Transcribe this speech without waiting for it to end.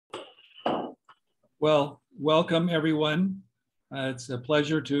Well, welcome everyone. It's a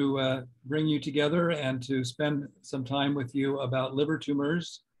pleasure to bring you together and to spend some time with you about liver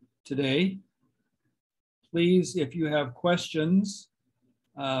tumors today. Please, if you have questions,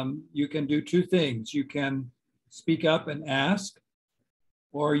 you can do two things. You can speak up and ask,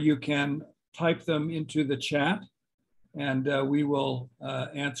 or you can type them into the chat and we will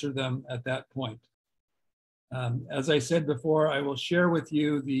answer them at that point. As I said before, I will share with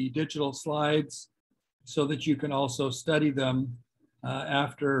you the digital slides so that you can also study them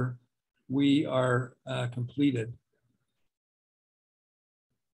after we are completed.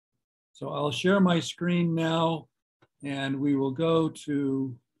 So I'll share my screen now and we will go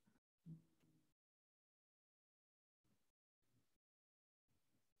to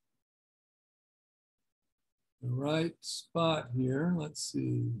the right spot here. Let's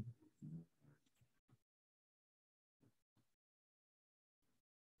see.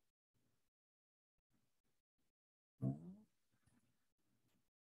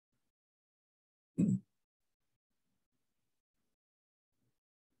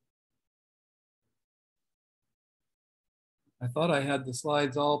 I thought I had the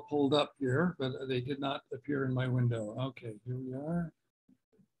slides all pulled up here, but they did not appear in my window. Okay, here we are.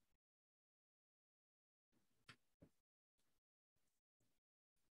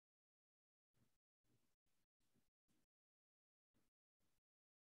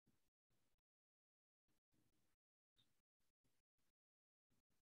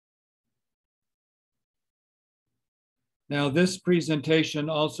 Now, this presentation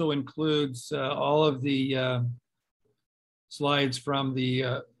also includes all of the slides from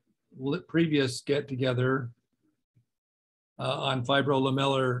the previous get-together on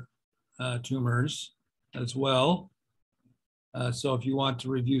fibrolamellar tumors as well. So if you want to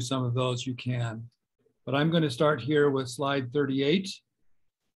review some of those, you can. But I'm going to start here with slide 38,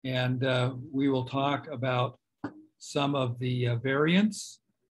 and we will talk about some of the variants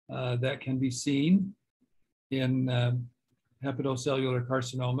that can be seen in hepatocellular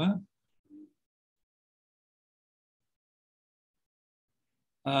carcinoma.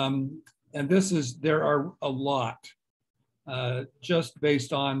 And there are a lot just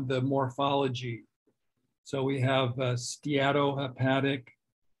based on the morphology. So we have steatohepatic,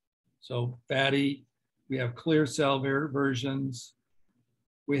 so fatty. We have clear cell versions.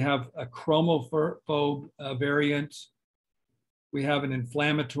 We have a chromophobe variant. We have an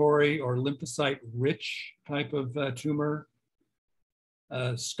inflammatory or lymphocyte-rich type of tumor,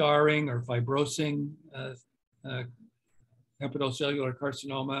 scarring or fibrosing hepatocellular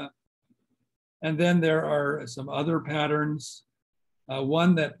carcinoma. And then there are some other patterns.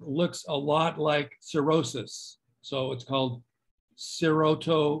 One that looks a lot like cirrhosis. So it's called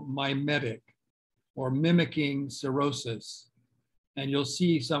serotomimetic or mimicking cirrhosis. And you'll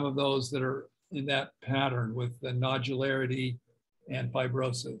see some of those that are in that pattern with the nodularity and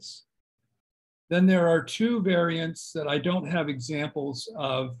fibrosis. Then there are two variants that I don't have examples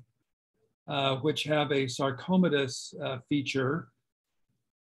of, which have a sarcomatous feature,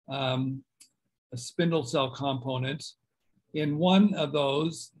 a spindle cell component. In one of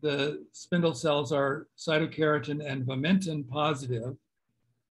those, the spindle cells are cytokeratin and vimentin positive.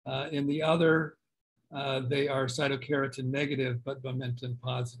 In the other, they are cytokeratin negative, but vimentin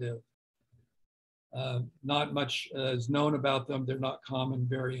positive. Not much is known about them. They're not common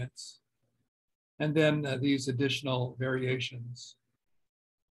variants. And then these additional variations.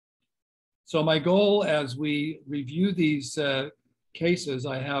 So my goal as we review these cases,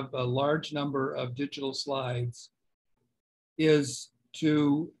 I have a large number of digital slides, is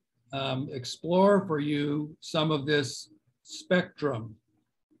to explore for you some of this spectrum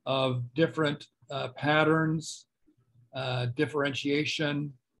of different patterns,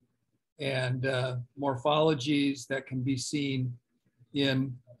 differentiation, and morphologies that can be seen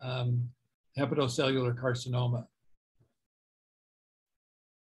in hepatocellular carcinoma.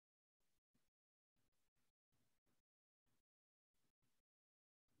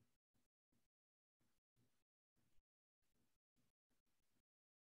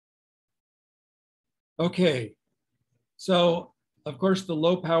 Okay, so of course the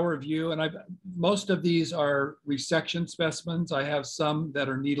low power view, and most of these are resection specimens. I have some that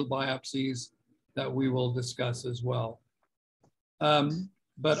are needle biopsies that we will discuss as well.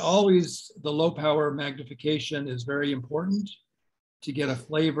 But always the low power magnification is very important to get a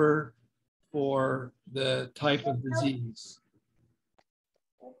flavor for the type of disease.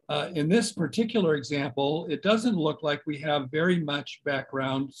 In this particular example, it doesn't look like we have very much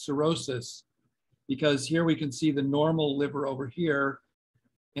background cirrhosis, because here we can see the normal liver over here,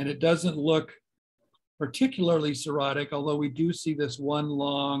 and it doesn't look particularly cirrhotic, although we do see this one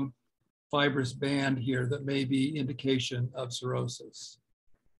long fibrous band here that may be indication of cirrhosis.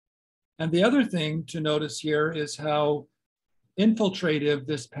 And the other thing to notice here is how infiltrative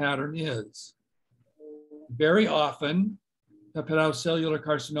this pattern is. Very often, hepatocellular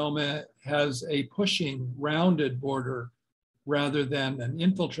carcinoma has a pushing, rounded border rather than an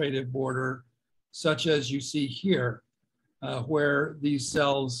infiltrative border, such as you see here, where these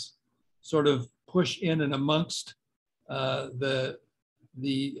cells sort of push in and amongst the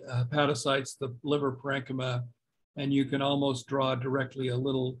hepatocytes, the liver parenchyma, and you can almost draw directly a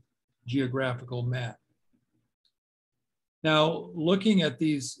little geographical map. Now, looking at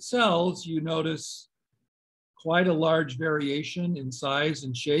these cells, you notice quite a large variation in size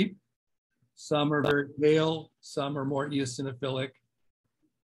and shape. Some are very pale, some are more eosinophilic.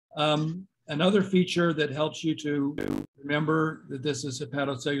 Another feature that helps you to remember that this is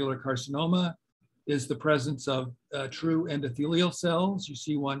hepatocellular carcinoma is the presence of true endothelial cells. You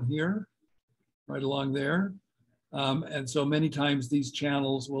see one here, right along there. And so many times these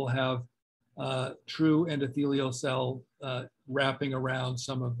channels will have true endothelial cell wrapping around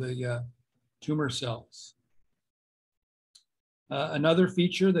some of the tumor cells. Another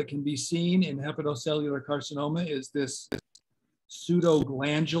feature that can be seen in hepatocellular carcinoma is this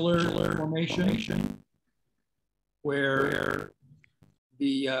pseudoglandular formation, where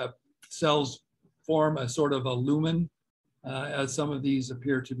the cells form a sort of a lumen, as some of these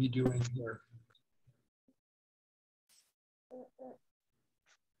appear to be doing here.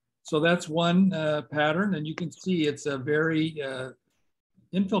 So that's one pattern, and you can see it's a very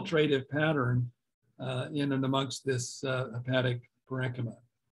infiltrative pattern in and amongst this hepatic parenchyma.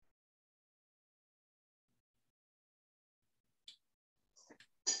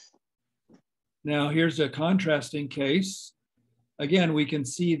 Now here's a contrasting case. Again, we can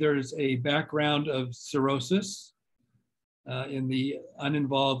see there's a background of cirrhosis in the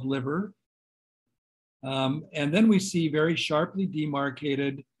uninvolved liver. And then we see very sharply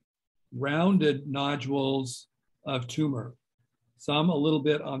demarcated, rounded nodules of tumor. Some a little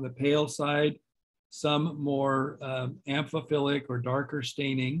bit on the pale side, some more amphiphilic or darker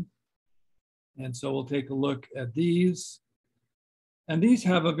staining. And so we'll take a look at these. And these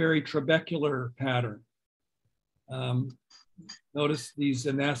have a very trabecular pattern. Notice these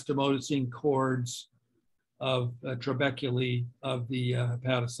anastomosing cords of trabeculae of the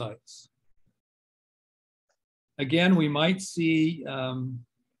hepatocytes. Again, we might see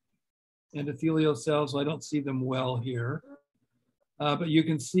endothelial cells. I don't see them well here. But you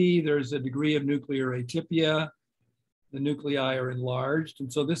can see there's a degree of nuclear atypia. The nuclei are enlarged.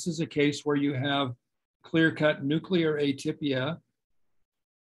 And so this is a case where you have clear-cut nuclear atypia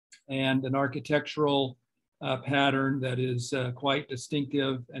and an architectural pattern that is quite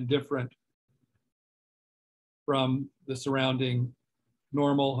distinctive and different from the surrounding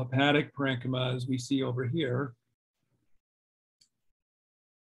normal hepatic parenchyma as we see over here.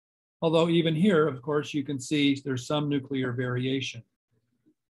 Although even here, of course, you can see there's some nuclear variation.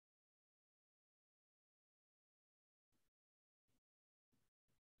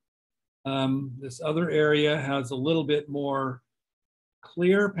 This other area has a little bit more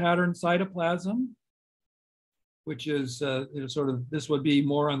clear pattern cytoplasm, which is sort of, this would be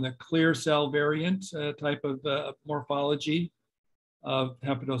more on the clear cell variant type of morphology of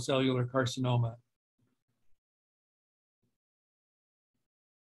hepatocellular carcinoma.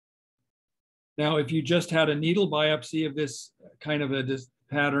 Now, if you just had a needle biopsy of this kind of a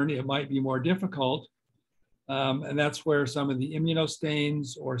pattern, it might be more difficult. And that's where some of the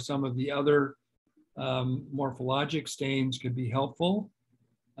immunostains or some of the other morphologic stains could be helpful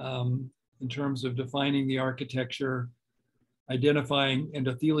in terms of defining the architecture, identifying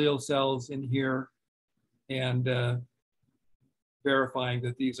endothelial cells in here, and verifying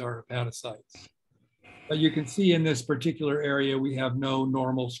that these are hepatocytes. But you can see in this particular area, we have no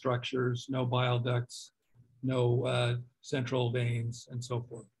normal structures, no bile ducts, no central veins, and so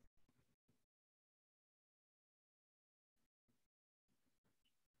forth.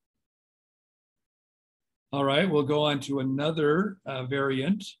 All right, we'll go on to another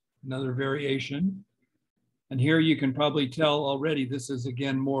variant, another variation. And here you can probably tell already, this is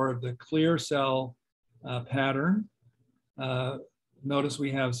again more of the clear cell pattern. Notice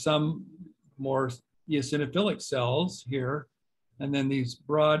we have some more eosinophilic cells here, and then these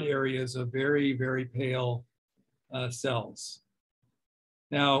broad areas of very, very pale cells.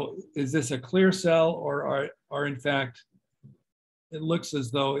 Now, is this a clear cell, or are in fact, it looks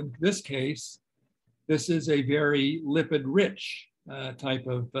as though in this case, this is a very lipid-rich type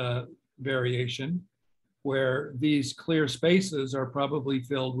of variation, where these clear spaces are probably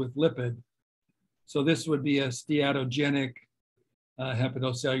filled with lipid. So this would be a steatogenic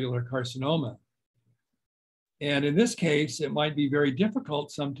hepatocellular carcinoma. And in this case, it might be very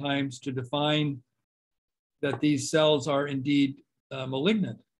difficult sometimes to define that these cells are indeed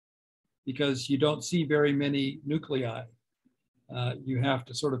malignant, because you don't see very many nuclei. You have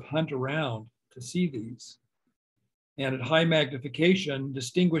to sort of hunt around to see these. And at high magnification,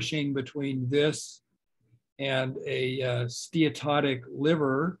 distinguishing between this and a steatotic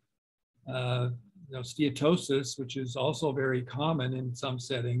liver, steatosis, which is also very common in some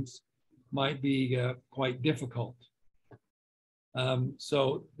settings, might be quite difficult.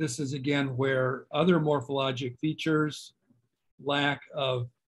 So this is again where other morphologic features, lack of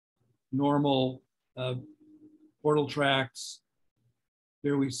normal portal tracts.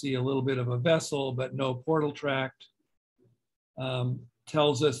 Here we see a little bit of a vessel, but no portal tract,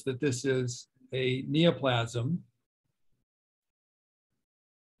 tells us that this is a neoplasm.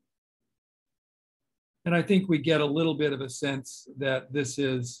 And I think we get a little bit of a sense that this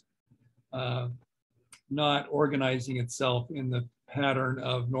is not organizing itself in the pattern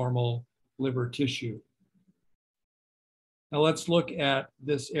of normal liver tissue. Now let's look at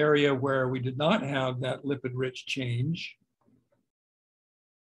this area where we did not have that lipid-rich change.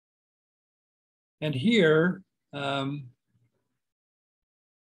 And here, the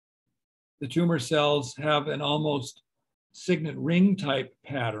tumor cells have an almost signet ring type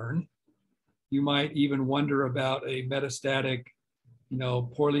pattern. You might even wonder about a metastatic,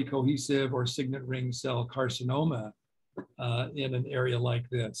 poorly cohesive or signet ring cell carcinoma in an area like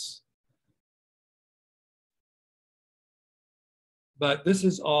this. But this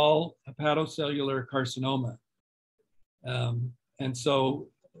is all hepatocellular carcinoma. And so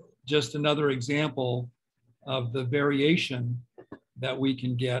just another example of the variation that we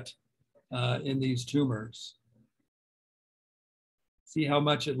can get in these tumors. See how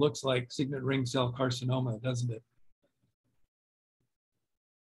much it looks like signet ring cell carcinoma, doesn't it?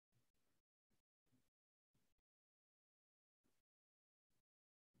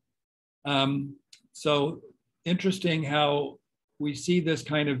 So interesting how we see this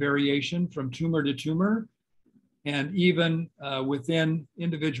kind of variation from tumor to tumor, and even within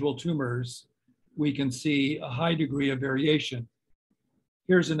individual tumors, we can see a high degree of variation.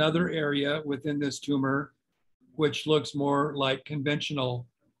 Here's another area within this tumor, which looks more like conventional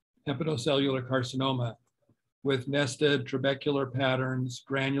hepatocellular carcinoma, with nested trabecular patterns,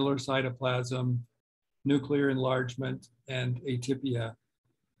 granular cytoplasm, nuclear enlargement, and atypia,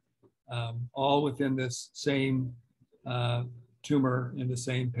 all within this same tumor in the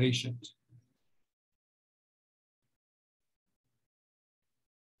same patient.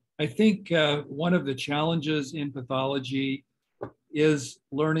 I think one of the challenges in pathology is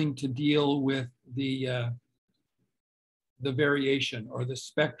learning to deal with the variation or the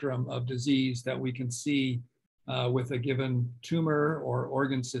spectrum of disease that we can see with a given tumor or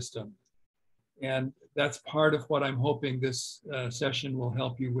organ system. And that's part of what I'm hoping this session will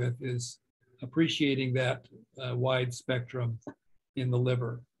help you with, is appreciating that wide spectrum in the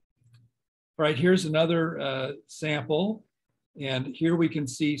liver. All right, here's another sample. And here we can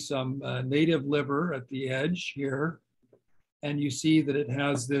see some native liver at the edge here. And you see that it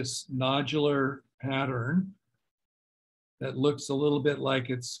has this nodular pattern that looks a little bit like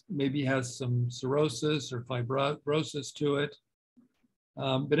it's maybe has some cirrhosis or fibrosis to it.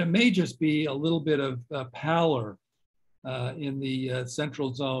 But it may just be a little bit of pallor in the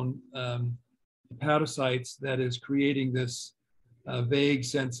central zone hepatocytes that is creating this vague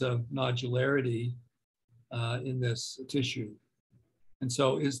sense of nodularity in this tissue. And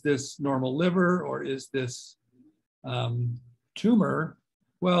so is this normal liver or is this tumor?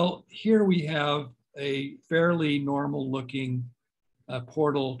 Well, here we have a fairly normal looking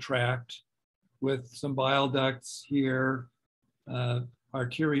portal tract with some bile ducts here,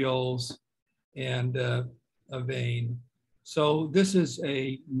 arterioles, and a vein. So this is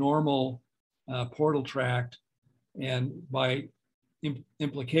a normal portal tract, and by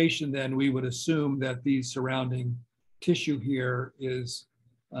implication then we would assume that the surrounding tissue here is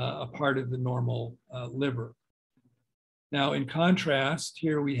a part of the normal liver. Now in contrast,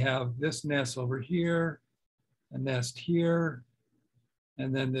 here we have this nest over here, a nest here,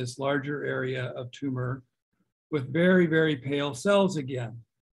 and then this larger area of tumor with very, very pale cells again.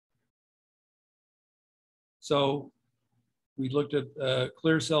 So we looked at a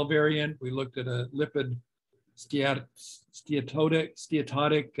clear cell variant, we looked at a lipid steatotic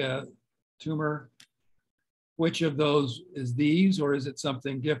tumor. Which of those is these, or is it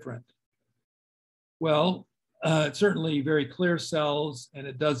something different? Well, it's certainly very clear cells, and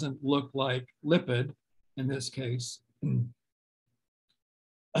it doesn't look like lipid in this case.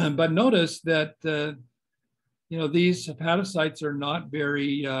 But notice that these hepatocytes are not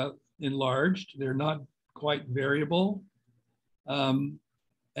very enlarged. They're not quite variable. And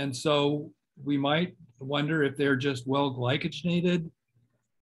so we might wonder if they're just well glycogenated.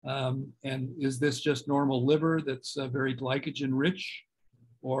 And is this just normal liver that's very glycogen rich,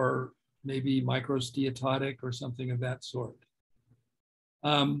 or maybe microsteatotic or something of that sort?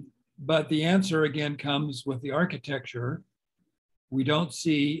 But the answer again comes with the architecture. We don't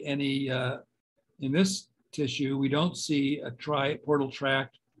see any, in this tissue, we don't see a portal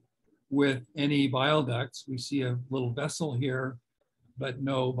tract with any bile ducts. We see a little vessel here, but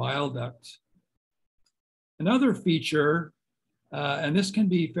no bile duct. Another feature, and this can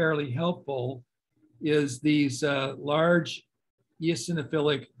be fairly helpful, is these large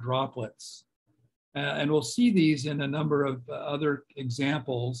eosinophilic droplets. And we'll see these in a number of other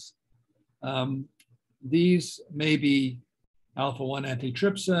examples. These may be alpha-1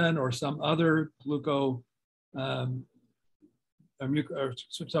 antitrypsin or some other or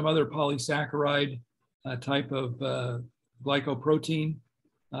some other polysaccharide type of glycoprotein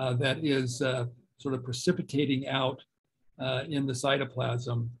that is sort of precipitating out in the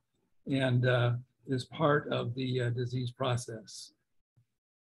cytoplasm and is part of the disease process.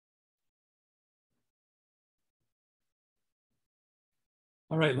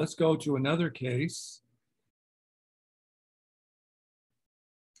 All right, let's go to another case.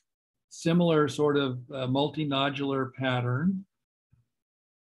 Similar sort of multinodular pattern.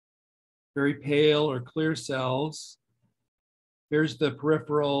 Very pale or clear cells. Here's the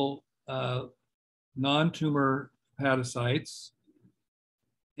peripheral non-tumor hepatocytes.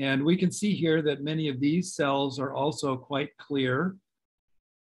 And we can see here that many of these cells are also quite clear.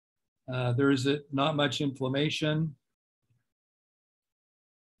 There is not much inflammation.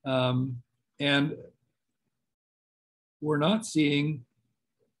 And we're not seeing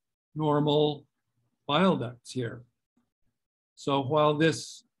normal bile ducts here. So while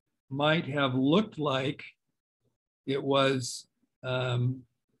this might have looked like it was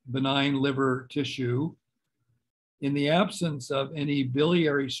benign liver tissue, in the absence of any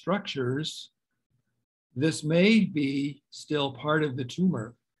biliary structures, this may be still part of the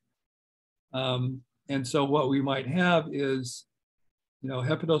tumor. And so what we might have is,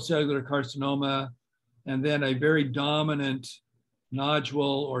 hepatocellular carcinoma, and then a very dominant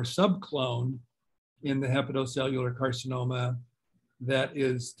nodule or subclone in the hepatocellular carcinoma that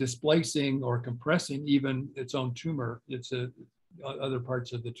is displacing or compressing even its own tumor, other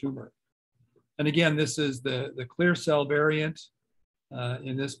parts of the tumor. And again, this is the clear cell variant.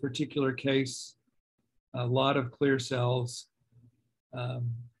 In this particular case, a lot of clear cells.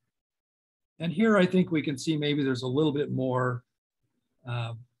 And here I think we can see maybe there's a little bit more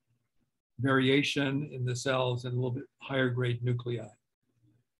variation in the cells and a little bit higher grade nuclei.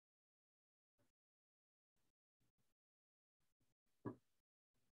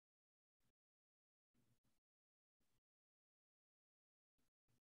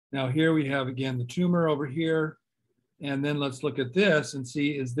 Now here we have, again, the tumor over here. And then let's look at this and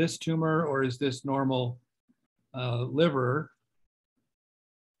see, is this tumor or is this normal liver?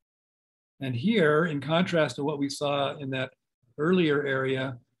 And here, in contrast to what we saw in that earlier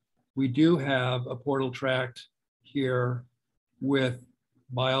area, we do have a portal tract here with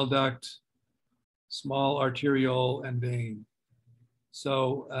bile duct, small arteriole, and vein.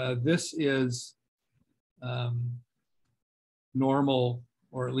 So this is normal,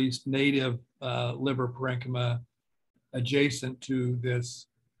 or at least native liver parenchyma adjacent to this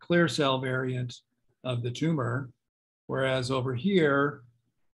clear cell variant of the tumor. Whereas over here,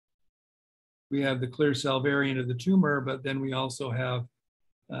 we have the clear cell variant of the tumor, but then we also have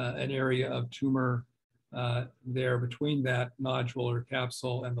an area of tumor there between that nodular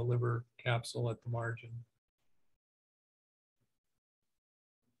capsule and the liver capsule at the margin.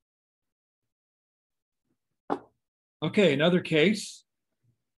 Okay, another case.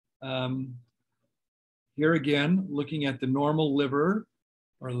 Here again, looking at the normal liver,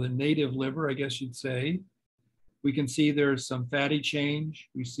 or the native liver, I guess you'd say, we can see there's some fatty change.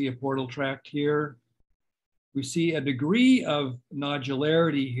 We see a portal tract here. We see a degree of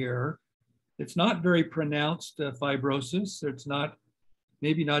nodularity here. It's not very pronounced fibrosis. It's not,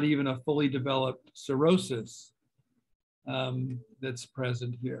 maybe not even a fully developed cirrhosis that's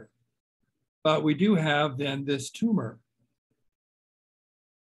present here. But we do have then this tumor.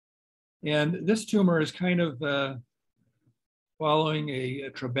 And this tumor is kind of following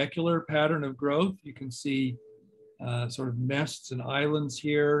a trabecular pattern of growth. You can see sort of nests and islands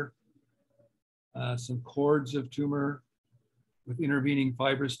here, some cords of tumor with intervening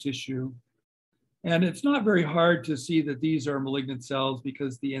fibrous tissue. And it's not very hard to see that these are malignant cells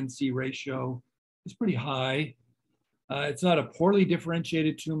because the NC ratio is pretty high. It's not a poorly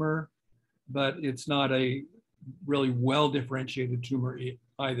differentiated tumor, but it's not a really well differentiated tumor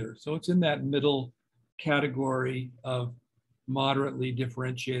either. So it's in that middle category of moderately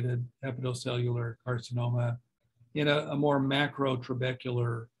differentiated hepatocellular carcinoma in a more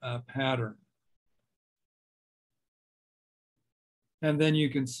macrotrabecular pattern. And then you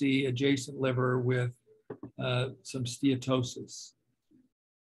can see adjacent liver with some steatosis.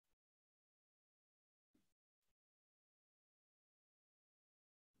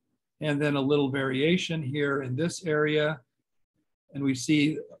 And then a little variation here in this area. And we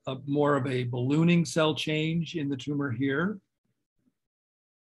see more of a ballooning cell change in the tumor here.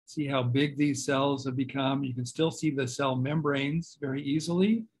 See how big these cells have become. You can still see the cell membranes very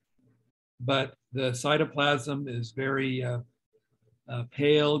easily, but the cytoplasm is very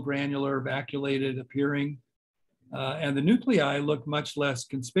pale, granular, vacuolated appearing, and the nuclei look much less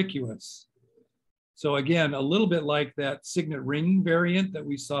conspicuous. So again, a little bit like that signet ring variant that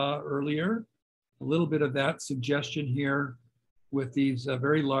we saw earlier, a little bit of that suggestion here with these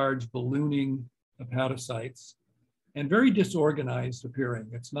very large ballooning hepatocytes and very disorganized appearing.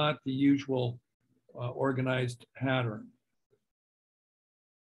 It's not the usual organized pattern.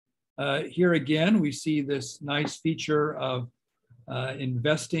 Here again, we see this nice feature of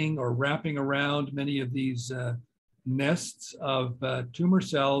investing or wrapping around many of these nests of tumor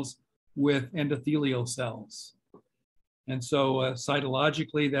cells with endothelial cells. And so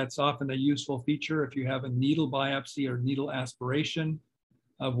cytologically, that's often a useful feature if you have a needle biopsy or needle aspiration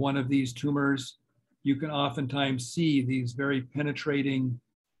of one of these tumors. You can oftentimes see these very penetrating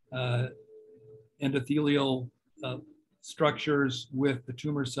endothelial structures with the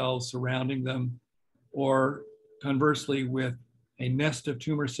tumor cells surrounding them, or conversely with a nest of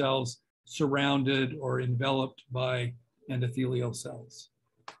tumor cells surrounded or enveloped by endothelial cells.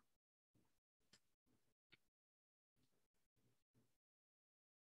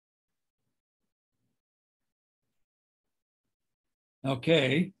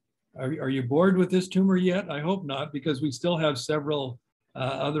 Okay, are you bored with this tumor yet? I hope not, because we still have several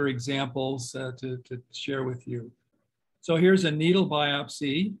other examples to share with you. So here's a needle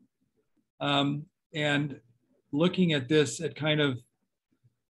biopsy, and looking at this at kind of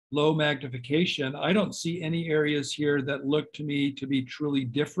low magnification, I don't see any areas here that look to me to be truly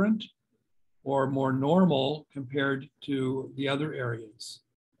different or more normal compared to the other areas.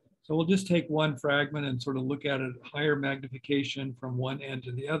 So we'll just take one fragment and sort of look at it at higher magnification from one end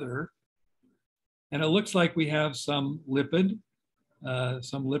to the other. And it looks like we have some lipid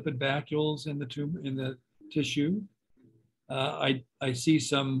vacuoles in the tumor, in the tissue. I see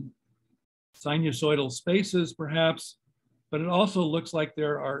some sinusoidal spaces perhaps, but it also looks like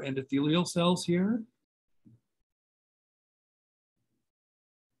there are endothelial cells here.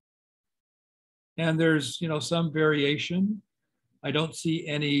 And there's, some variation. I don't see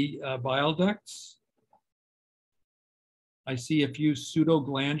any bile ducts. I see a few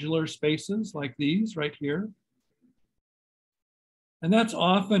pseudoglandular spaces like these right here. And that's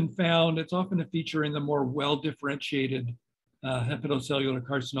often found, it's often a feature in the more well-differentiated hepatocellular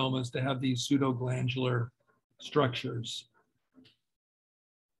carcinomas to have these pseudoglandular structures.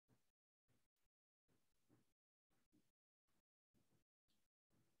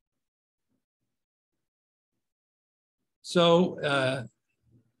 So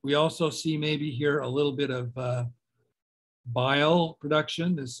we also see maybe here a little bit of bile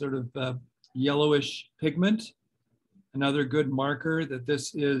production, this sort of yellowish pigment. Another good marker that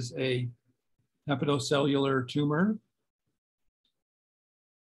this is a hepatocellular tumor.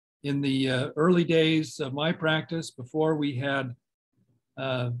 In the early days of my practice, before we had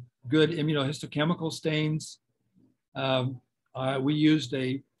good immunohistochemical stains, we used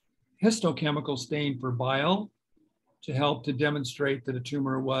a histochemical stain for bile to help to demonstrate that a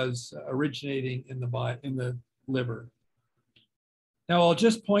tumor was originating in the liver. Now I'll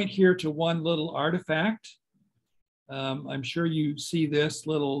just point here to one little artifact. I'm sure you see this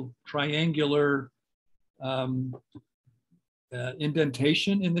little triangular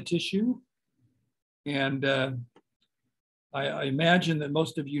indentation in the tissue. And I imagine that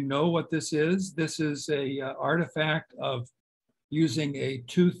most of you know what this is. This is a artifact of using a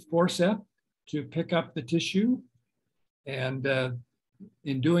tooth forceps to pick up the tissue. And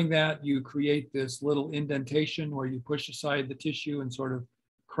in doing that, you create this little indentation where you push aside the tissue and sort of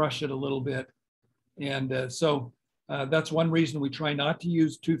crush it a little bit. And so that's one reason we try not to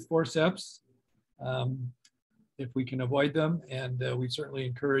use tooth forceps if we can avoid them. And we certainly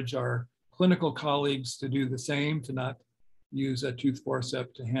encourage our clinical colleagues to do the same, to not use a tooth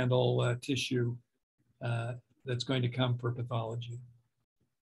forceps to handle tissue that's going to come for pathology.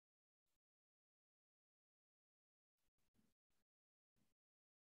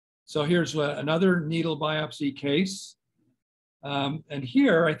 So here's another needle biopsy case. And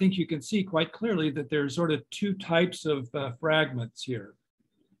here, I think you can see quite clearly that there's sort of two types of fragments here.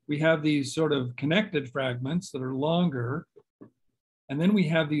 We have these sort of connected fragments that are longer, and then we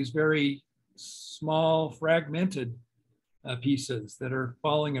have these very small fragmented pieces that are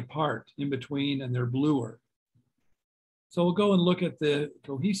falling apart in between, and they're bluer. So we'll go and look at the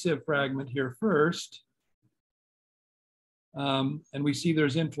cohesive fragment here first. And we see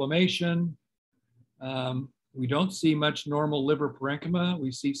there's inflammation. We don't see much normal liver parenchyma.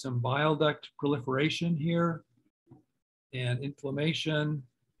 We see some bile duct proliferation here and inflammation.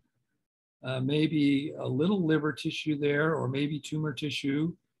 Maybe a little liver tissue there, or maybe tumor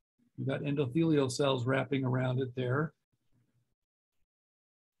tissue. You've got endothelial cells wrapping around it there.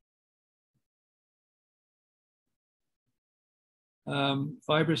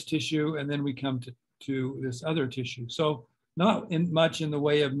 Fibrous tissue, and then we come to this other tissue. So not much in the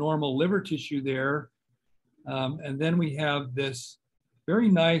way of normal liver tissue there. And then we have this very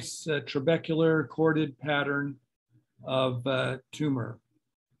nice trabecular corded pattern of tumor.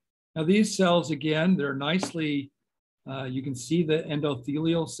 Now these cells, again, they're nicely, you can see the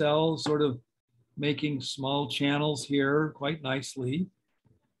endothelial cells sort of making small channels here quite nicely.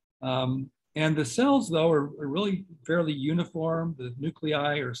 And the cells, though, are really fairly uniform. The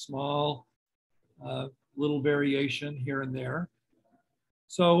nuclei are small, little variation here and there.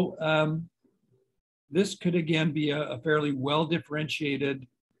 So this could, again, be a fairly well-differentiated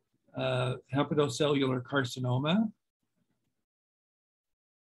hepatocellular carcinoma.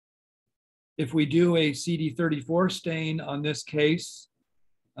 If we do a CD34 stain on this case,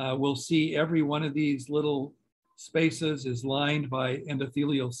 we'll see every one of these little spaces is lined by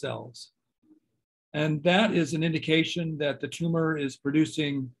endothelial cells. And that is an indication that the tumor is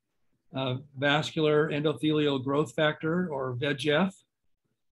producing vascular endothelial growth factor, or VEGF,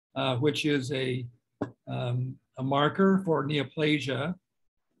 which is a marker for neoplasia.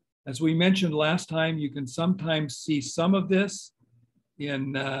 As we mentioned last time, you can sometimes see some of this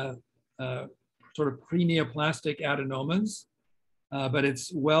in sort of pre-neoplastic adenomas, but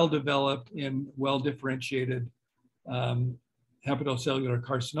it's well developed in well-differentiated hepatocellular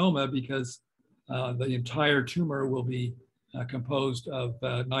carcinoma, because the entire tumor will be composed of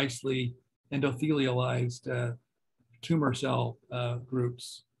nicely endothelialized tumor cell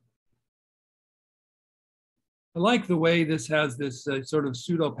groups. I like the way this has this sort of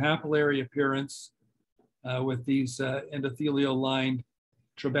pseudopapillary appearance with these endothelial-lined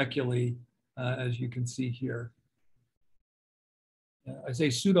trabeculae, as you can see here. I say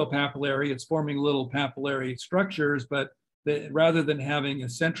pseudopapillary, it's forming little papillary structures, but rather than having a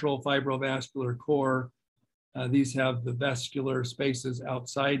central fibrovascular core, these have the vascular spaces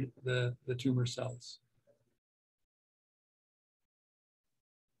outside the tumor cells.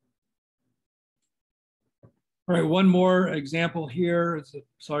 All right, one more example here.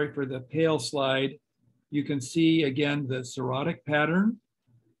 Sorry for the pale slide. You can see, again, the cirrhotic pattern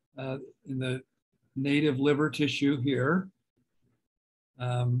in the native liver tissue here.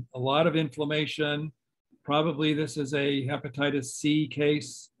 A lot of inflammation. Probably this is a hepatitis C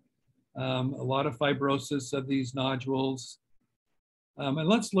case. A lot of fibrosis of these nodules. And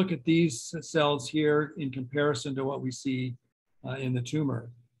let's look at these cells here in comparison to what we see in the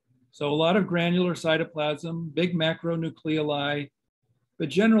tumor. So a lot of granular cytoplasm, big macronucleoli, but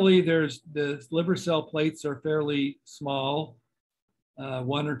generally the liver cell plates are fairly small,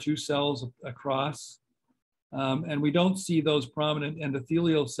 1 or 2 cells across. And we don't see those prominent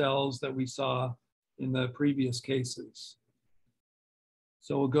endothelial cells that we saw in the previous cases.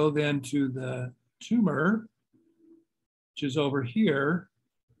 So we'll go then to the tumor, which is over here,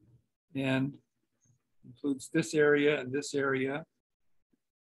 and includes this area and this area.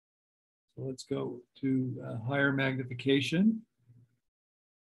 So let's go to higher magnification.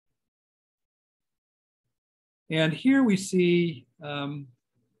 And here we see,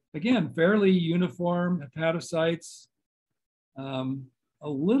 again, fairly uniform hepatocytes, a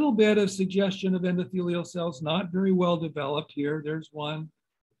little bit of suggestion of endothelial cells, not very well developed here. There's one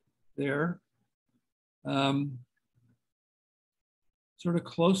there. Sort of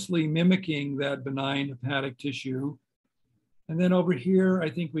closely mimicking that benign hepatic tissue. And then over here, I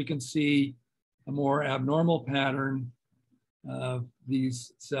think we can see a more abnormal pattern of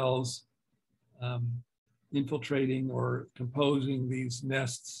these cells infiltrating or composing these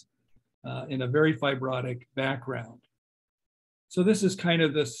nests in a very fibrotic background. So this is kind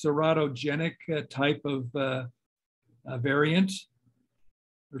of the serotogenic type of variant,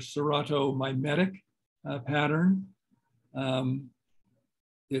 or serotomimetic pattern.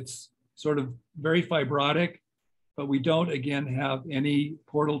 It's sort of very fibrotic, but we don't, again, have any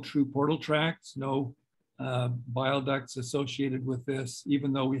true portal tracts, no bile ducts associated with this,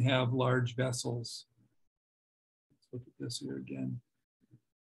 even though we have large vessels. Let's look at this here again.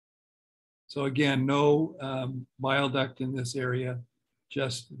 So again, no bile duct in this area,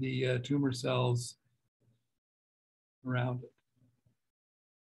 just the tumor cells around it.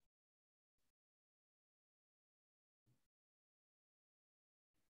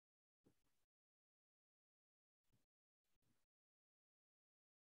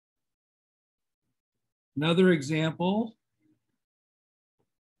 Another example,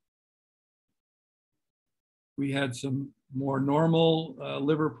 we had some more normal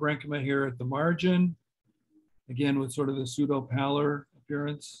liver parenchyma here at the margin, again with sort of the pseudo-pallor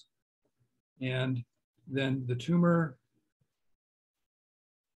appearance, and then the tumor.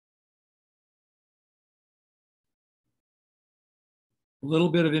 A little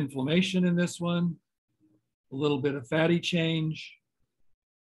bit of inflammation in this one, a little bit of fatty change.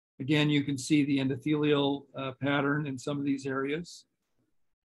 Again, you can see the endothelial pattern in some of these areas.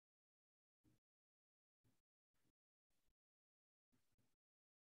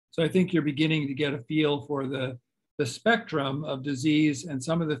 So I think you're beginning to get a feel for the spectrum of disease and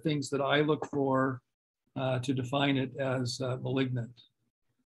some of the things that I look for to define it as malignant.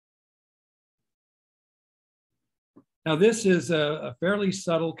 Now, this is a fairly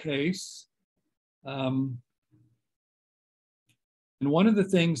subtle case. And one of the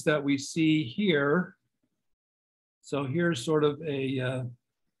things that we see here, so here's sort of a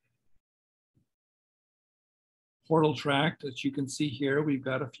portal tract that you can see here. We've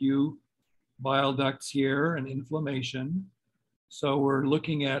got a few bile ducts here and inflammation. So we're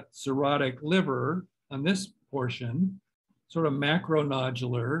looking at cirrhotic liver on this portion, sort of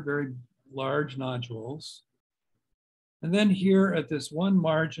macronodular, very large nodules. And then here at this one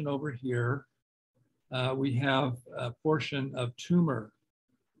margin over here, we have a portion of tumor.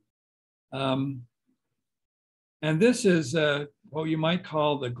 And this is what you might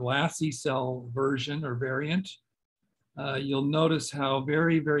call the glassy cell version or variant. You'll notice how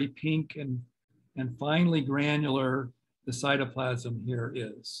very, very pink and finely granular the cytoplasm here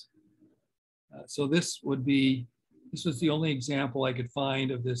is. So this was the only example I could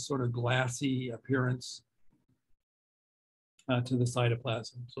find of this sort of glassy appearance to the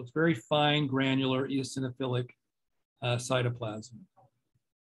cytoplasm. So it's very fine, granular, eosinophilic cytoplasm.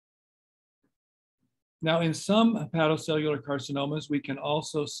 Now, in some hepatocellular carcinomas, we can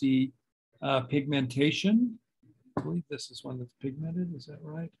also see pigmentation. I believe this is one that's pigmented, is that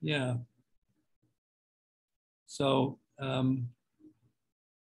right? Yeah. So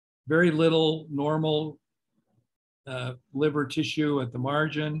very little normal liver tissue at the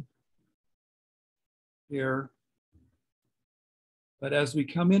margin here. But as we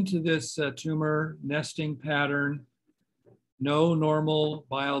come into this tumor nesting pattern, no normal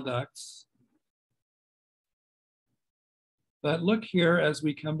bile ducts. But look here as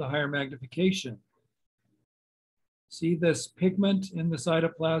we come to higher magnification. See this pigment in the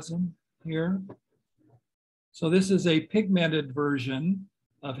cytoplasm here? So this is a pigmented version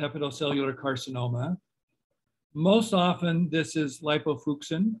of hepatocellular carcinoma. Most often, this is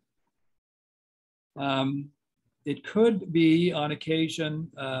lipofucsin. It could be, on occasion,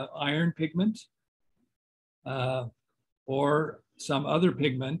 iron pigment or some other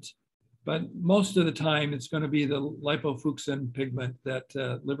pigment, but most of the time it's going to be the lipofucsin pigment that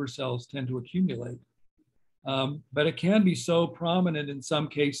liver cells tend to accumulate. But it can be so prominent in some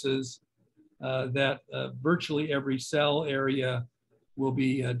cases that virtually every cell area will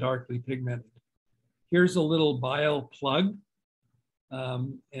be darkly pigmented. Here's a little bile plug.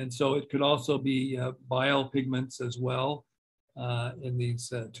 And so it could also be bile pigments as well in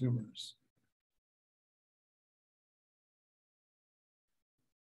these tumors.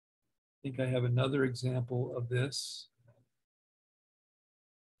 I think I have another example of this.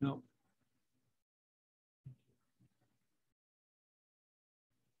 No.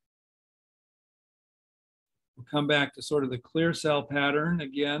 We'll come back to sort of the clear cell pattern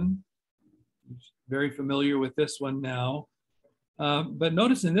again. Very familiar with this one now. But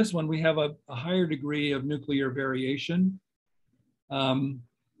notice in this one, we have a higher degree of nuclear variation. And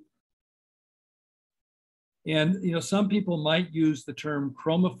some people might use the term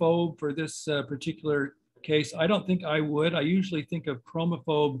chromophobe for this particular case. I don't think I would. I usually think of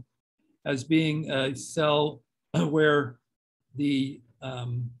chromophobe as being a cell where the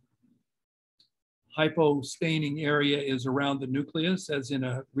hypostaining area is around the nucleus, as in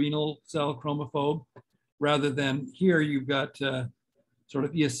a renal cell chromophobe, rather than here you've got sort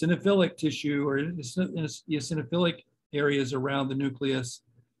of eosinophilic tissue or eosinophilic areas around the nucleus,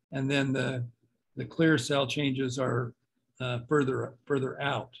 and then the the clear cell changes are further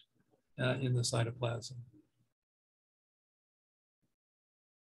out in the cytoplasm.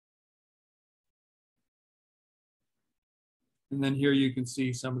 And then here you can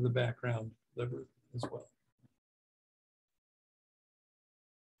see some of the background liver as well.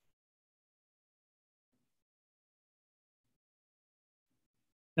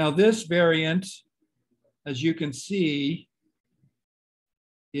 Now this variant, as you can see,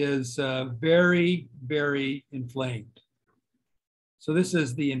 is very, very inflamed. So this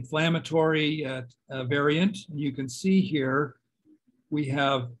is the inflammatory variant. You can see here, we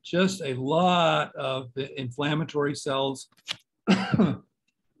have just a lot of the inflammatory cells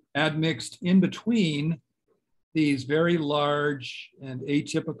admixed in between these very large and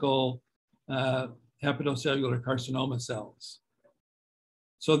atypical hepatocellular carcinoma cells.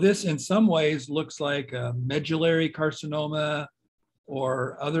 So this in some ways looks like a medullary carcinoma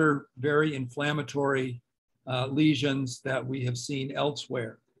or other very inflammatory lesions that we have seen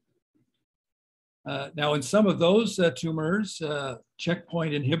elsewhere. Now in some of those tumors,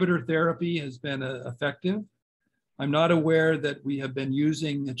 checkpoint inhibitor therapy has been effective. I'm not aware that we have been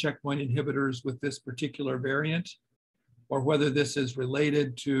using the checkpoint inhibitors with this particular variant, or whether this is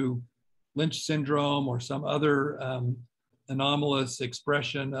related to Lynch syndrome or some other anomalous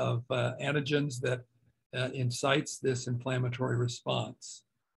expression of antigens that incites this inflammatory response.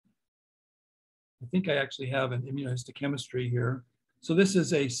 I think I actually have an immunohistochemistry here. So this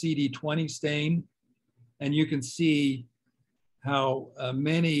is a CD20 stain, and you can see how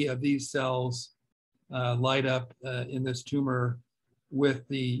many of these cells light up in this tumor with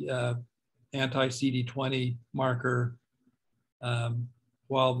the anti-CD20 marker,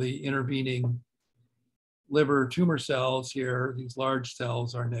 while the intervening liver tumor cells here, these large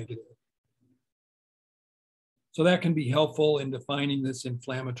cells, are negative. So that can be helpful in defining this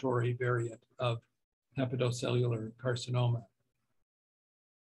inflammatory variant of hepatocellular carcinoma.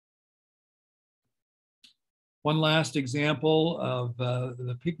 One last example of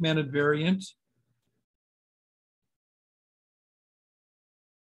the pigmented variant.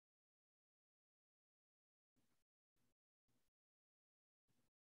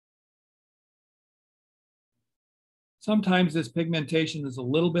 Sometimes this pigmentation is a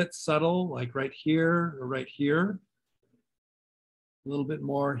little bit subtle, like right here or right here. A little bit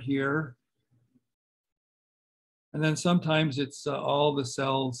more here. And then sometimes it's all the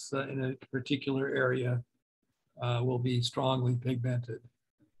cells in a particular area will be strongly pigmented.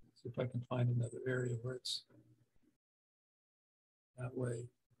 See if I can find another area where it's that way.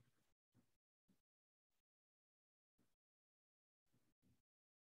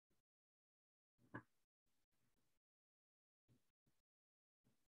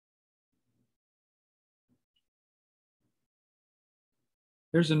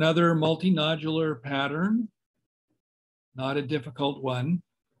 Here's another multinodular pattern, not a difficult one.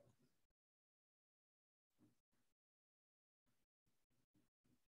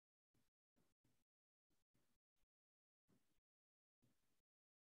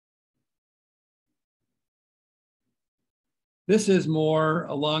 This is more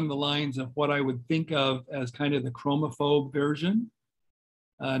along the lines of what I would think of as kind of the chromophobe version.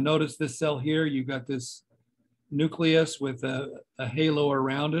 Notice this cell here, you've got this nucleus with a halo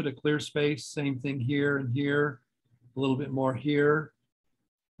around it, a clear space, same thing here and here, a little bit more here.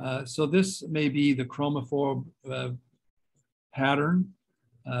 So this may be the chromophobe pattern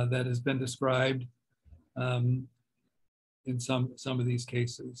that has been described in some of these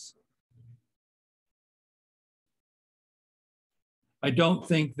cases. I don't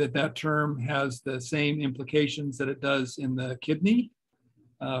think that that term has the same implications that it does in the kidney,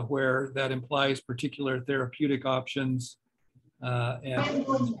 where that implies particular therapeutic options and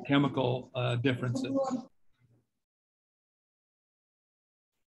chemical differences.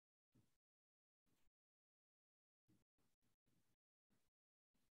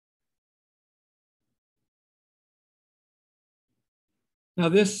 Now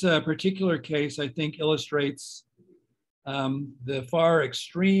this particular case, I think, illustrates the far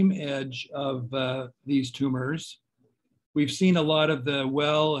extreme edge of these tumors. We've seen a lot of the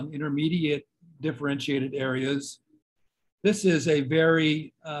well and intermediate differentiated areas. This is a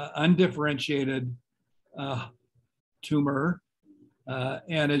very undifferentiated tumor.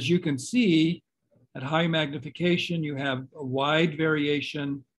 And as you can see, at high magnification, you have a wide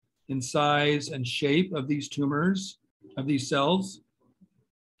variation in size and shape of these tumors, of these cells.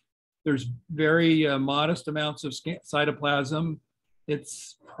 There's very modest amounts of cytoplasm.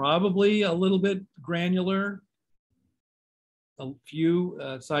 It's probably a little bit granular, a few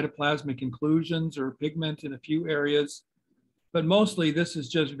cytoplasmic inclusions or pigment in a few areas, but mostly this is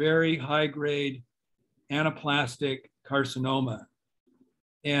just very high grade anaplastic carcinoma.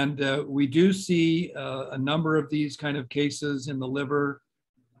 And we do see a number of these kind of cases in the liver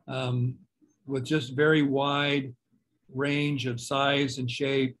with just very wide range of size and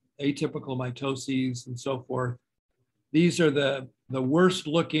shape, atypical mitoses and so forth. These are the worst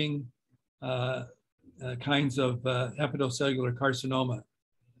looking kinds of hepatocellular carcinoma.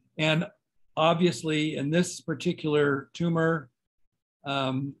 And obviously in this particular tumor,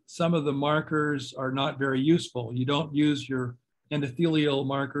 some of the markers are not very useful. You don't use your endothelial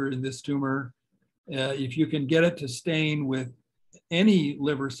marker in this tumor. If you can get it to stain with any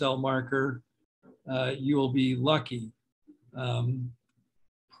liver cell marker, you will be lucky.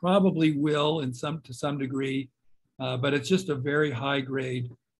 Probably will to some degree, but it's just a very high grade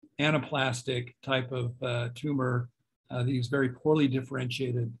anaplastic type of tumor, these very poorly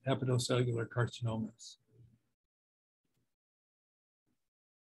differentiated hepatocellular carcinomas.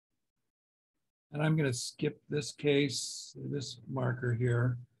 And I'm going to skip this case, this marker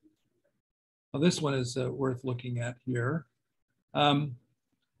here. Well, this one is worth looking at here.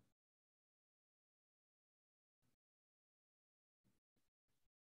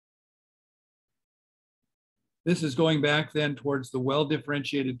 This is going back then towards the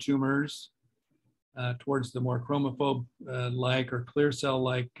well-differentiated tumors, towards the more chromophobe-like or clear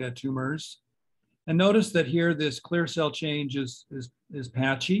cell-like tumors. And notice that here, this clear cell change is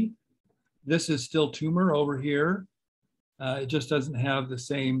patchy. This is still tumor over here. It just doesn't have the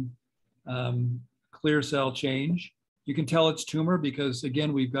same clear cell change. You can tell it's tumor because,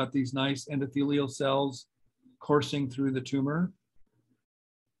 again, we've got these nice endothelial cells coursing through the tumor.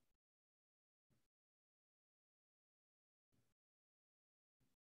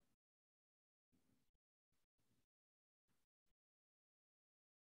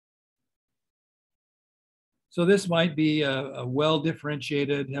 So this might be a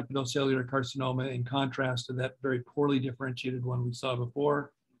well-differentiated hepatocellular carcinoma in contrast to that very poorly differentiated one we saw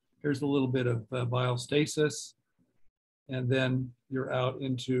before. Here's a little bit of bile stasis, and then you're out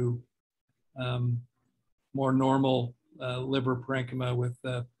into more normal liver parenchyma with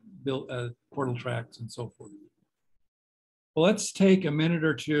portal tracts and so forth. Well, let's take a minute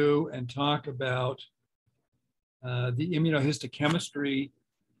or two and talk about the immunohistochemistry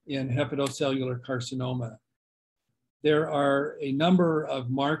in hepatocellular carcinoma. There are a number of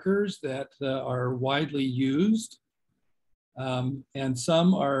markers that are widely used, and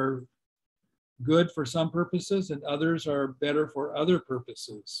some are good for some purposes and others are better for other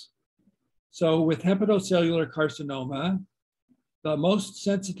purposes. So with hepatocellular carcinoma, the most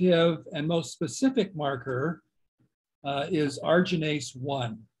sensitive and most specific marker is arginase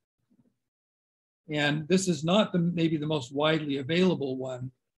 1. And this is not maybe the most widely available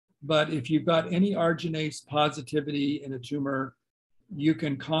one, but if you've got any arginase positivity in a tumor, you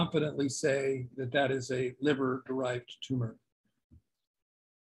can confidently say that that is a liver-derived tumor.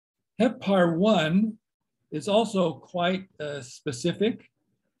 HepPAR1 is also quite a specific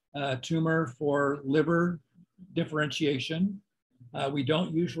tumor for liver differentiation. We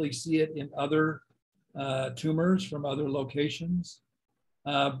don't usually see it in other tumors from other locations,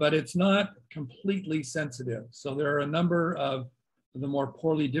 but it's not completely sensitive. So there are a number of the more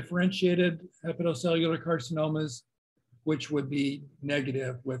poorly differentiated hepatocellular carcinomas, which would be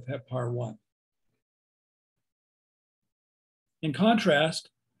negative with HepPAR1. In contrast,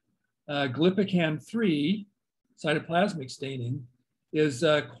 glypican-3 cytoplasmic staining is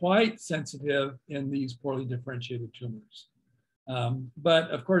quite sensitive in these poorly differentiated tumors.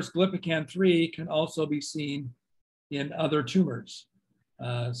 But of course, glypican-3 can also be seen in other tumors.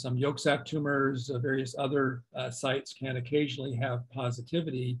 Some yolk sac tumors, various other sites can occasionally have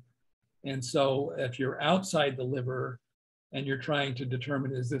positivity. And so if you're outside the liver and you're trying to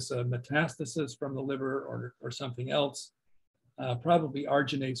determine, is this a metastasis from the liver or something else, probably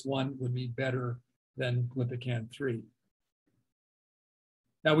arginase 1 would be better than glypican-3.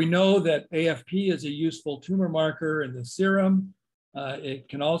 Now we know that AFP is a useful tumor marker in the serum. It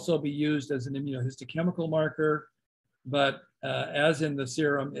can also be used as an immunohistochemical marker, but as in the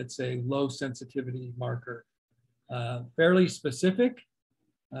serum, it's a low sensitivity marker. Fairly specific,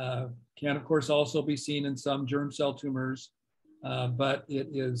 can of course also be seen in some germ cell tumors, but it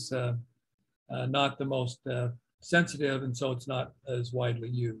is not the most sensitive, and so it's not as widely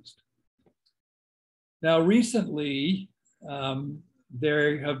used. Now recently,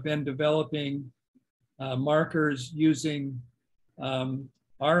 there have been developing markers using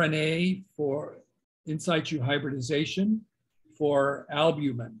RNA for in situ hybridization for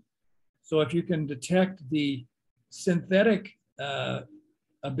albumin. So if you can detect the synthetic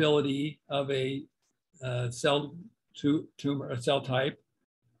ability of a cell tumor, a cell type,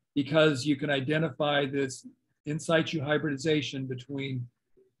 because you can identify this in situ hybridization between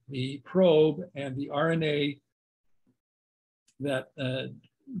the probe and the RNA that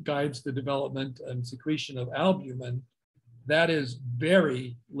guides the development and secretion of albumin. That is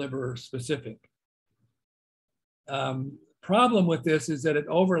very liver specific. Problem with this is that it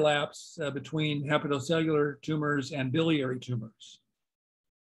overlaps between hepatocellular tumors and biliary tumors.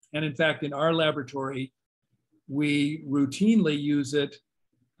 And in fact, in our laboratory, we routinely use it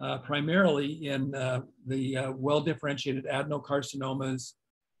primarily in the well-differentiated adenocarcinomas,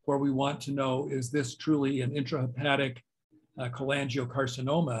 where we want to know, is this truly an intrahepatic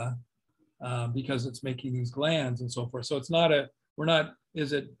cholangiocarcinoma, because it's making these glands and so forth. So it's not a, we're not,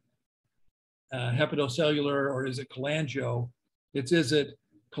 is it hepatocellular or is it cholangio? It's, is it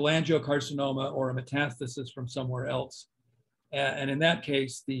cholangiocarcinoma or a metastasis from somewhere else? And in that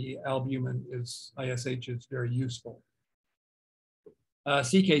case, the albumin is, ISH is very useful.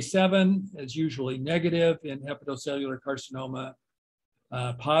 CK7 is usually negative in hepatocellular carcinoma,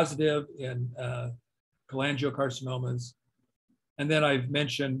 positive in cholangiocarcinomas. And then I've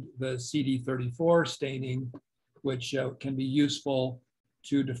mentioned the CD34 staining, which can be useful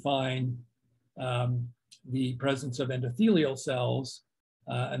to define the presence of endothelial cells,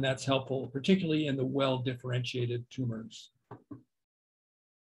 and that's helpful, particularly in the well-differentiated tumors.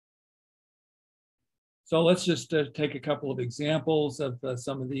 So let's just take a couple of examples of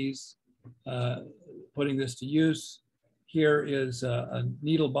some of these, putting this to use. Here is a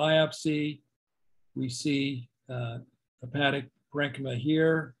needle biopsy. We see hepatic parenchyma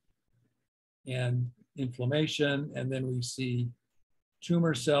here and inflammation, and then we see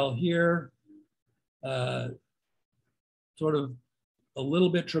tumor cell here, sort of a little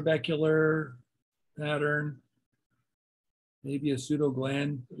bit trabecular pattern, maybe a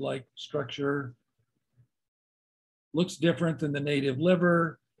pseudogland-like structure. Looks different than the native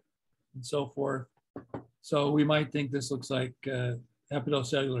liver and so forth. So we might think this looks like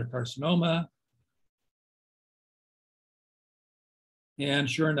hepatocellular carcinoma. And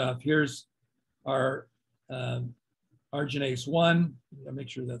sure enough, here's our arginase 1. I'll make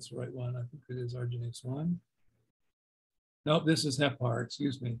sure that's the right one. I think it is arginase 1. Nope, this is HepPAR,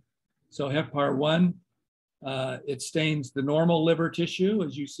 excuse me. So HepPAR 1, it stains the normal liver tissue,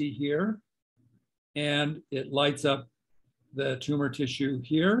 as you see here, and it lights up the tumor tissue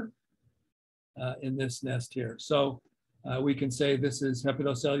here in this nest here. So we can say this is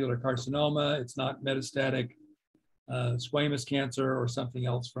hepatocellular carcinoma. It's not metastatic squamous cancer or something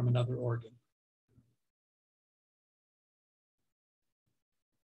else from another organ.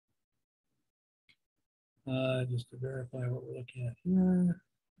 Just to verify what we're looking at here.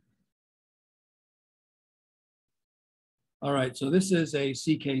 All right, so this is a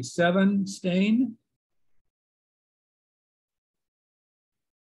CK7 stain.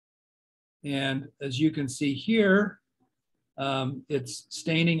 And as you can see here, it's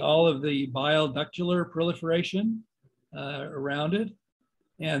staining all of the bile ductular proliferation around it.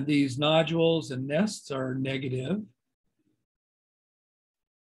 And these nodules and nests are negative.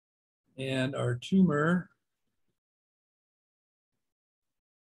 And our tumor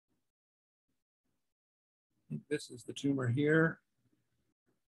I think this is the tumor here.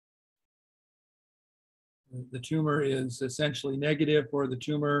 The tumor is essentially negative for the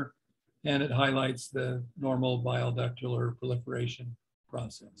tumor, and it highlights the normal bile ductular proliferation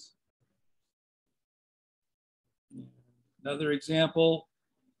process. Another example,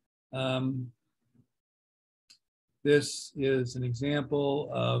 this is an example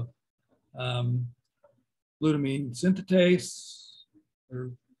of glutamine synthetase.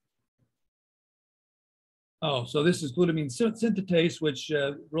 So this is glutamine synthetase, which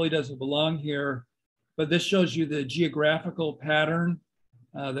really doesn't belong here, but this shows you the geographical pattern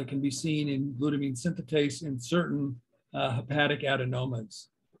that can be seen in glutamine synthetase in certain hepatic adenomas.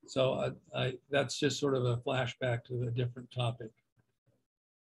 So that's just sort of a flashback to a different topic.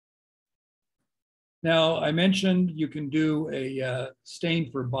 Now, I mentioned you can do a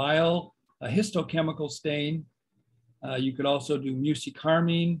stain for bile, a histochemical stain. You could also do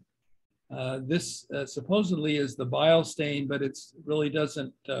mucicarmine. This supposedly is the bile stain, but it really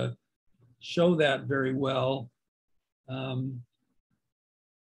doesn't show that very well.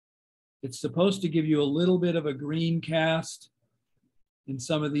 It's supposed to give you a little bit of a green cast in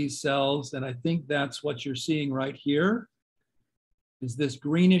some of these cells, and I think that's what you're seeing right here, is this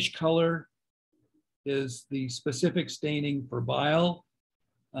greenish color is the specific staining for bile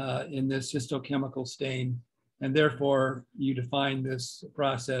in this histochemical stain, and therefore you define this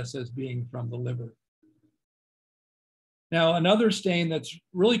process as being from the liver. Now, another stain that's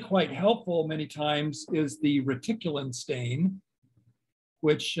really quite helpful many times is the reticulin stain.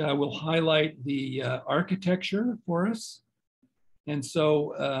 which will highlight the architecture for us. And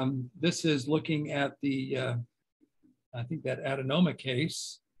so this is looking at the, I think that adenoma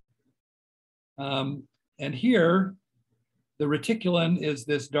case. And here, the reticulin is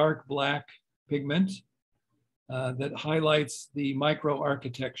this dark black pigment that highlights the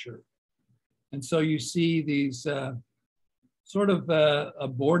microarchitecture. And so you see these sort of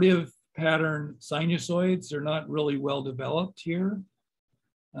abortive pattern sinusoids. They're not really well developed here.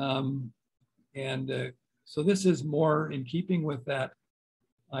 So this is more in keeping with that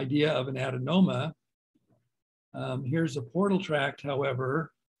idea of an adenoma. Here's a portal tract,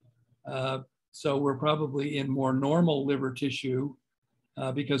 however. So we're probably in more normal liver tissue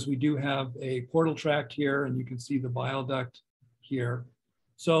because we do have a portal tract here, and you can see the bile duct here.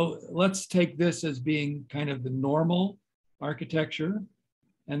 So let's take this as being kind of the normal architecture,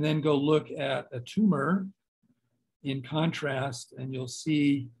 and then go look at a tumor in contrast, and you'll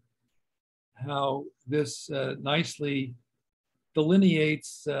see how this nicely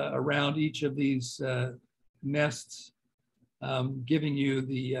delineates around each of these nests, giving you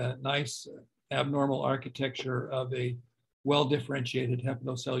the nice abnormal architecture of a well-differentiated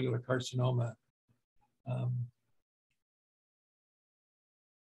hepatocellular carcinoma.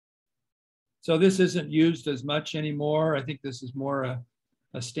 So this isn't used as much anymore. I think this is more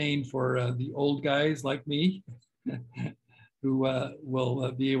a stain for the old guys like me who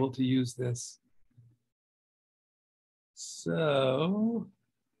will be able to use this. So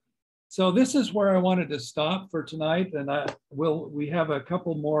this is where I wanted to stop for tonight, and we have a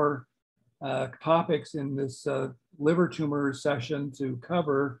couple more topics in this liver tumor session to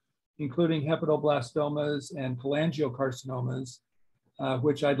cover, including hepatoblastomas and cholangiocarcinomas,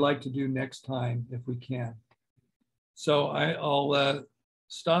 which I'd like to do next time if we can. So I'll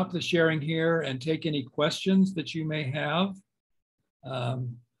stop the sharing here and take any questions that you may have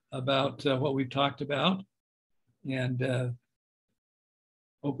about what we've talked about, and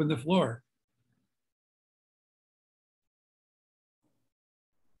open the floor.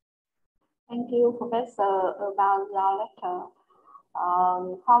 Thank you, Professor, about your lecture.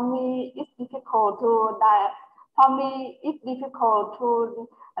 For me, it's difficult to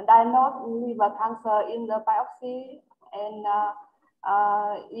diagnose liver cancer in the biopsy, and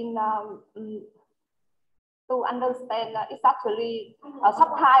to understand it's actually a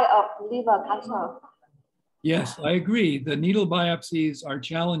subtype of liver cancer. Yes, I agree. The needle biopsies are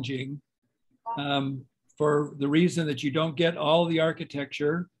challenging for the reason that you don't get all the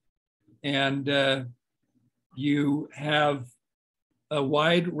architecture, and you have a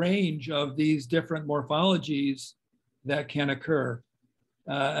wide range of these different morphologies that can occur.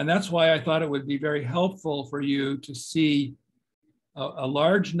 And that's why I thought it would be very helpful for you to see a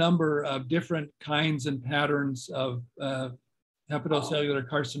large number of different kinds and patterns of hepatocellular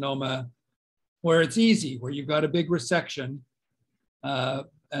carcinoma, where it's easy, where you've got a big resection.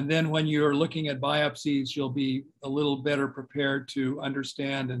 And then when you're looking at biopsies, you'll be a little better prepared to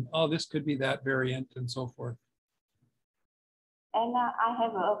understand, and oh, this could be that variant, and so forth. And I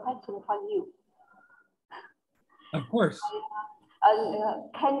have a question for you. Of course.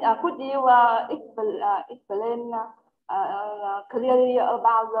 Could you explain clearly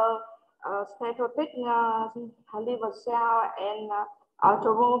about the steatotic liver cell and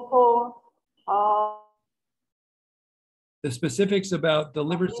ultraviolet? The specifics about the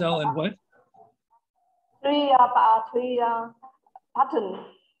liver cell and what? Three patterns.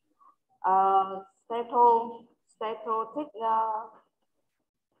 Steatotic.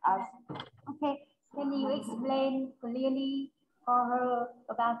 Okay, can you explain clearly for her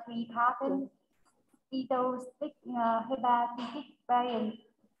about three patterns? Steatotic, hepatic variant,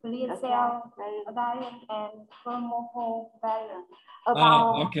 clear cell variant, and chromophore variant.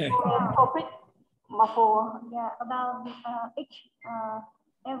 About okay. Yeah, about each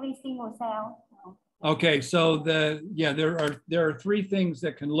every single cell. Okay, so there are three things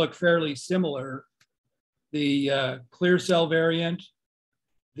that can look fairly similar: the clear cell variant,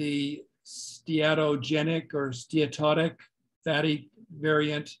 the steatogenic or steatotic fatty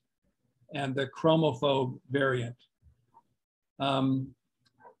variant, and the chromophobe variant.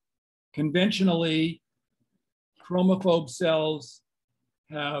 Conventionally, chromophobe cells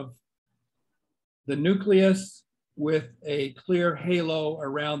have the nucleus with a clear halo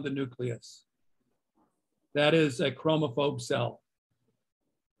around the nucleus. That is a chromophobe cell.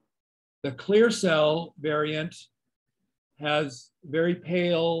 The clear cell variant has very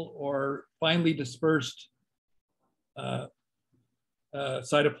pale or finely dispersed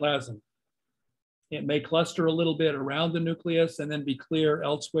cytoplasm. It may cluster a little bit around the nucleus and then be clear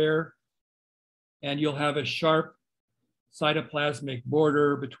elsewhere, and you'll have a sharp cytoplasmic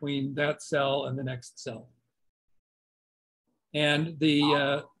border between that cell and the next cell. And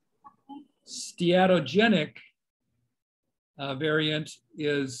the steatogenic variant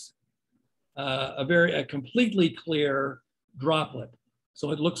is a completely clear droplet.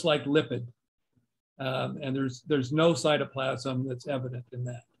 So it looks like lipid. And there's no cytoplasm that's evident in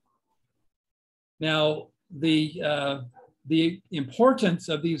that. Now, the importance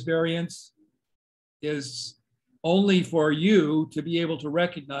of these variants is only for you to be able to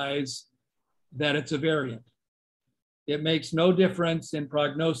recognize that it's a variant. It makes no difference in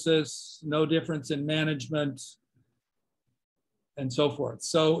prognosis, no difference in management, and so forth.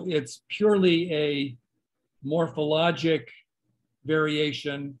 So it's purely a morphologic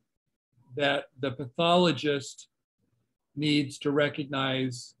variation that the pathologist needs to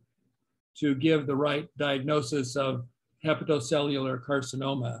recognize to give the right diagnosis of hepatocellular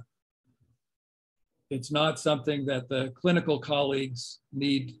carcinoma. It's not something that the clinical colleagues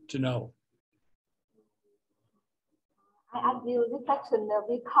need to know. I ask you this question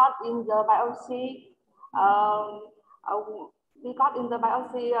because in the biopsy,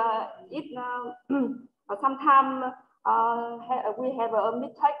 sometimes we have a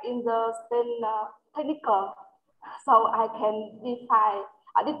mistake in the stain technical, so I can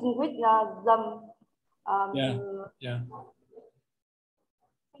distinguish them. Yeah.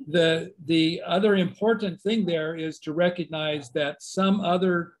 The other important thing there is to recognize that some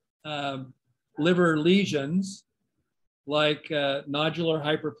other liver lesions, like nodular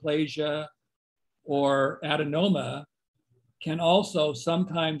hyperplasia or adenoma, can also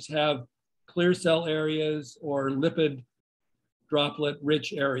sometimes have clear cell areas or lipid droplet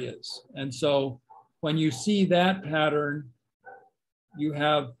rich areas. And so when you see that pattern, you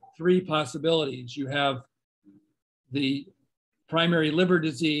have three possibilities. You have the primary liver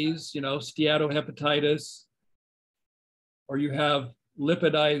disease, steatohepatitis, or you have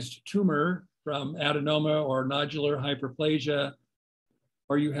lipidized tumor from adenoma or nodular hyperplasia,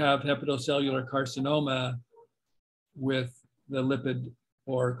 or you have hepatocellular carcinoma with the lipid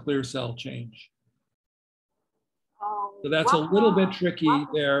or clear cell change. So that's a little bit tricky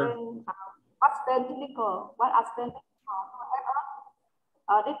there. What's the technical? What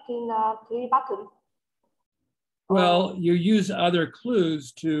are the three buttons? Well, you use other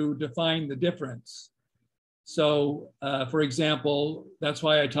clues to define the difference. So, for example, that's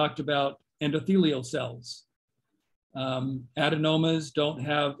why I talked about endothelial cells. Adenomas don't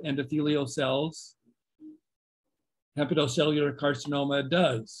have endothelial cells. Hepatocellular carcinoma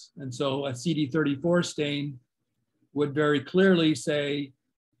does. And so a CD34 stain would very clearly say,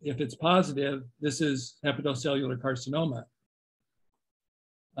 if it's positive, this is hepatocellular carcinoma.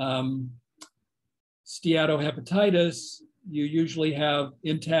 Steatohepatitis, you usually have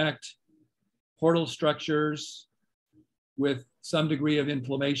intact portal structures with some degree of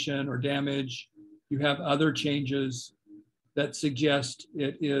inflammation or damage. You have other changes that suggest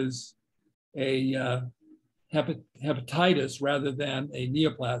it is a hepatitis rather than a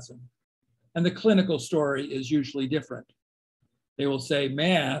neoplasm. And the clinical story is usually different. They will say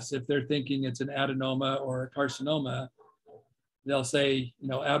mass if they're thinking it's an adenoma or a carcinoma. They'll say,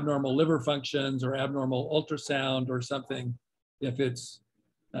 abnormal liver functions or abnormal ultrasound or something if it's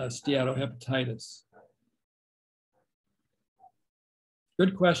steatohepatitis.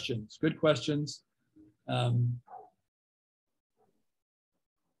 Good questions, good questions.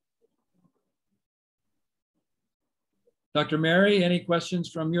 Dr. Mary, any questions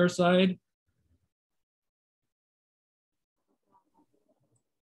from your side?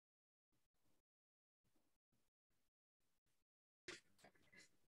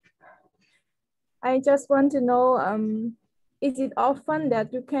 I just want to know, is it often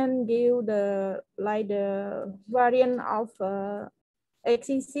that you can give the variant of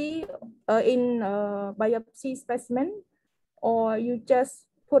HCC in biopsy specimen, or you just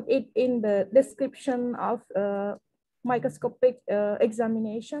put it in the description of microscopic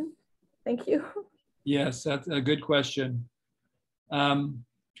examination? Thank you. Yes, that's a good question.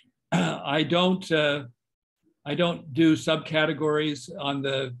 I don't do subcategories on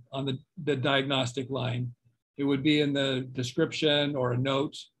the diagnostic line. It would be in the description or a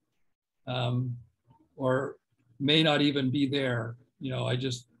note, or may not even be there. I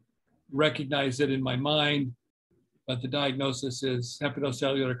just recognize it in my mind, but the diagnosis is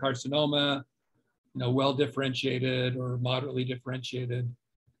hepatocellular carcinoma, well differentiated or moderately differentiated,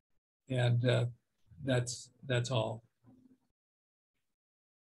 and that's all.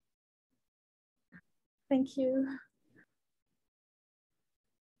 Thank you.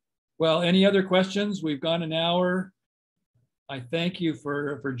 Well, any other questions? We've gone an hour. I thank you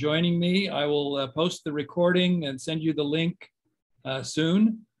for joining me. I will post the recording and send you the link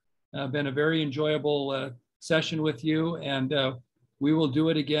soon. Been a very enjoyable session with you, and we will do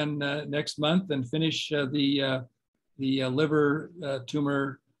it again next month and finish the liver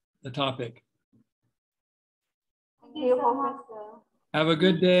tumor topic. Thank you, Professor. Have a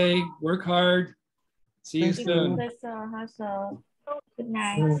good day. Work hard. See you Thank you. soon. Professor, also. Good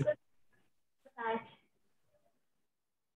night. Good night.